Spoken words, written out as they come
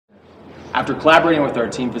After collaborating with our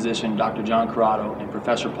team physician, Dr. John Corrado, and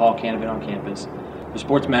Professor Paul Canavan on campus, the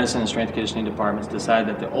sports medicine and strength and conditioning departments decided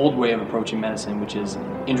that the old way of approaching medicine, which is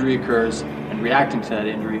injury occurs and reacting to that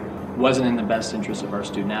injury, wasn't in the best interest of our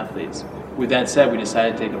student athletes. With that said, we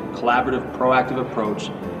decided to take a collaborative, proactive approach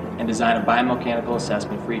and design a biomechanical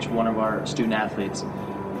assessment for each one of our student athletes,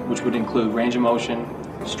 which would include range of motion,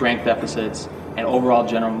 strength deficits, and overall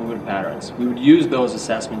general movement patterns. We would use those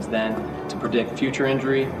assessments then to predict future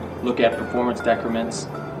injury, look at performance decrements,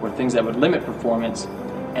 or things that would limit performance,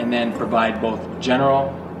 and then provide both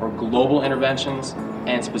general or global interventions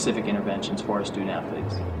and specific interventions for our student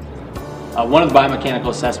athletes. One of the biomechanical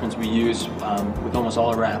assessments we use with almost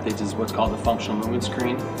all of our athletes is what's called the functional movement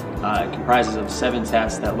screen. It comprises of 7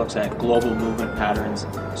 tests that looks at global movement patterns,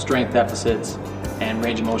 strength deficits, and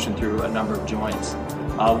range of motion through a number of joints.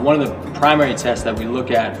 One of the primary tests that we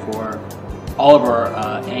look at for all of our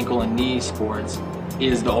ankle and knee sports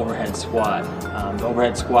is the overhead squat. The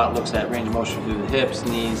overhead squat looks at range of motion through the hips,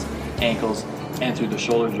 knees, ankles, and through the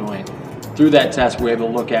shoulder joint. Through that test, we're able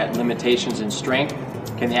to look at limitations in strength.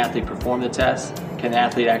 Can the athlete perform the test? Can the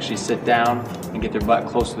athlete actually sit down and get their butt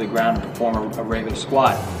close to the ground and perform a regular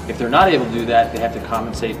squat? If they're not able to do that, they have to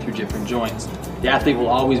compensate through different joints. The athlete will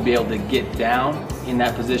always be able to get down in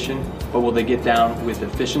that position, but will they get down with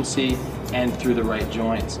efficiency and through the right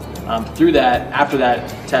joints? Through that, after that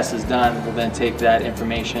test is done, we'll then take that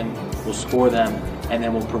information, we'll score them, and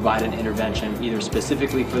then we'll provide an intervention either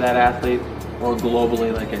specifically for that athlete or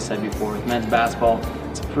globally, like I said before. With men's basketball,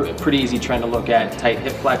 it's a pretty easy trend to look at tight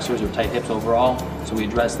hip flexors or tight hips overall, so we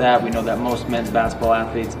address that. We know that most men's basketball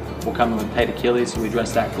athletes will come in with tight Achilles, so we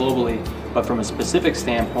address that globally. But from a specific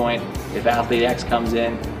standpoint, if athlete X comes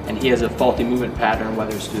in and he has a faulty movement pattern,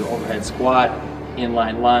 whether it's through the overhead squat,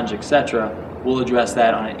 inline lunge, etc., we'll address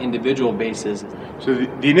that on an individual basis. So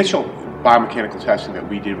the initial biomechanical testing that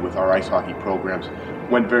we did with our ice hockey programs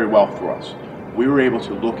went very well for us. We were able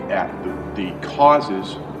to look at the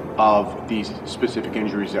causes of these specific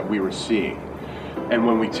injuries that we were seeing. And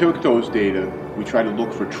when we took those data, we tried to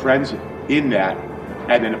look for trends in that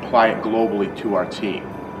and then apply it globally to our team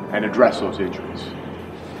and address those injuries.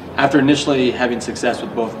 After initially having success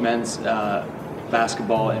with both men's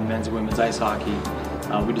basketball and men's and women's ice hockey,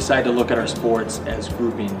 we decided to look at our sports as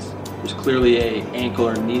groupings. There's clearly a ankle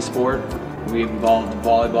or knee sport. We involved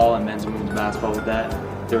volleyball and men's and women's basketball with that.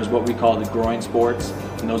 There was what we call the groin sports,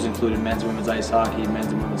 and those included men's and women's ice hockey, men's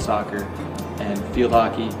and women's soccer, and field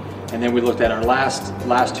hockey. And then we looked at our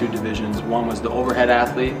last 2 divisions. One was the overhead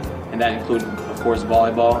athlete, and that included, of course,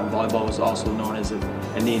 volleyball. And volleyball was also known as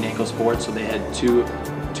a knee and ankle sport, so they had two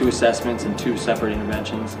assessments and 2 separate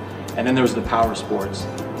interventions. And then there was the power sports,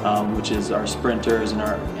 which is our sprinters and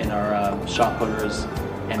our shot putters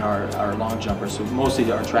and our long jumpers, so mostly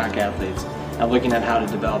our track athletes, and looking at how to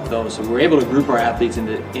develop those. So we're able to group our athletes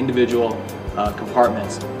into individual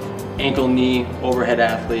compartments: ankle, knee, overhead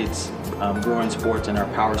athletes, groin sports, and our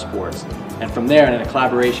power sports. And from there, in a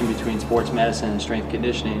collaboration between sports medicine and strength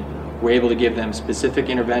conditioning, we're able to give them specific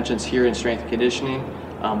interventions here in strength conditioning.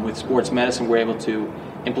 With sports medicine, we're able to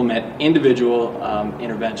implement individual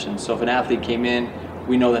interventions. So if an athlete came in,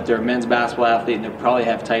 we know that they're a men's basketball athlete and they probably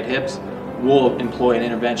have tight hips, we'll employ an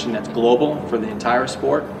intervention that's global for the entire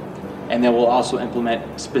sport, and then we'll also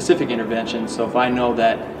implement specific interventions. So if I know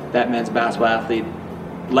that that men's basketball athlete,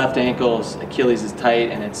 left ankle's Achilles is tight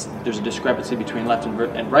and there's a discrepancy between left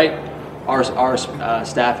and right, our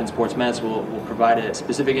staff in sports medicine will provide a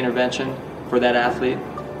specific intervention for that athlete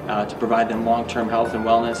to provide them long-term health and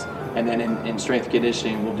wellness. And then in strength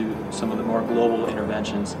conditioning, we'll do some of the more global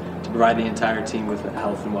interventions to provide the entire team with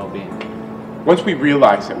health and well-being. Once we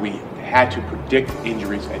realized that we had to predict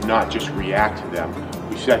injuries and not just react to them,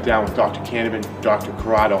 we sat down with Dr. Canavan, Dr.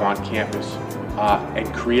 Corrado on campus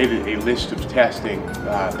and created a list of testing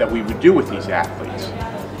that we would do with these athletes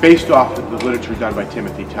based off of the literature done by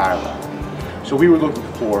Timothy Tyler. So we were looking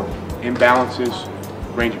for imbalances,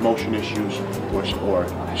 range of motion issues, or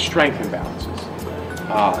strength imbalances.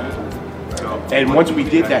 And once we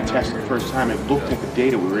did that test the first time and looked at the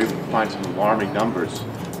data, we were able to find some alarming numbers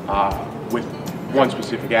with one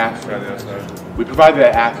specific athlete. We provided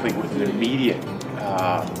that athlete with an immediate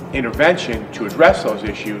intervention to address those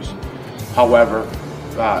issues. However,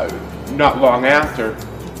 not long after,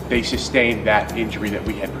 they sustained that injury that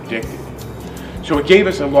we had predicted. So it gave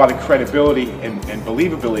us a lot of credibility and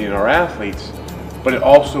believability in our athletes, but it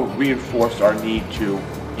also reinforced our need to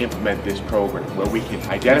implement this program where we can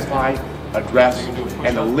identify, address,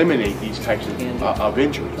 and eliminate these types of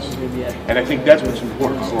injuries. And I think that's what's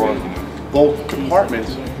important for both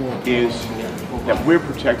departments, is that we're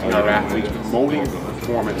protecting our athletes, promoting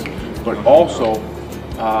performance, but also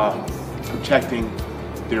protecting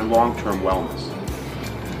their long-term wellness.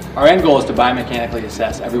 Our end goal is to biomechanically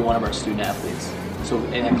assess every one of our student athletes. So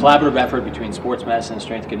in a collaborative effort between sports medicine and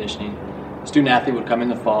strength conditioning, a student athlete would come in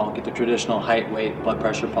the fall, get the traditional height, weight, blood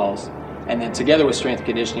pressure, pulse, and then together with strength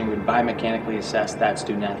conditioning, we'd biomechanically assess that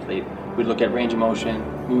student athlete. We'd look at range of motion,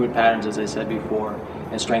 movement patterns, as I said before,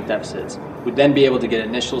 and strength deficits. We'd then be able to get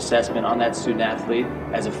initial assessment on that student athlete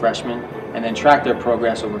as a freshman, and then track their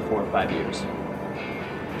progress over 4 or 5 years.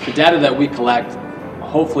 The data that we collect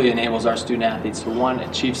hopefully enables our student athletes to, one,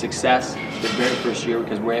 achieve success their very first year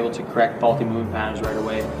because we're able to correct faulty movement patterns right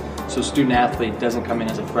away. So a student athlete doesn't come in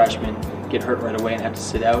as a freshman, get hurt right away and have to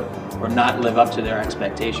sit out or not live up to their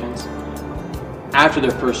expectations. After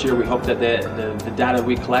their first year, we hope that the data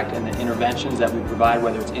we collect and the interventions that we provide,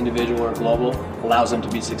 whether it's individual or global, allows them to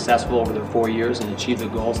be successful over their 4 years and achieve the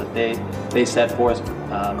goals that they set forth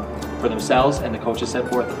for themselves and the coaches set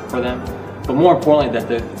forth for them. But more importantly, that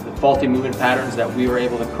the faulty movement patterns that we were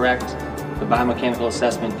able to correct, the biomechanical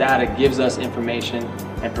assessment data gives us information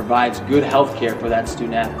and provides good health care for that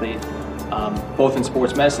student athlete, both in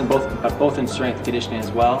sports medicine, but both in strength conditioning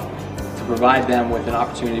as well, to provide them with an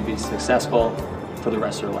opportunity to be successful for the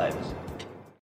rest of their lives.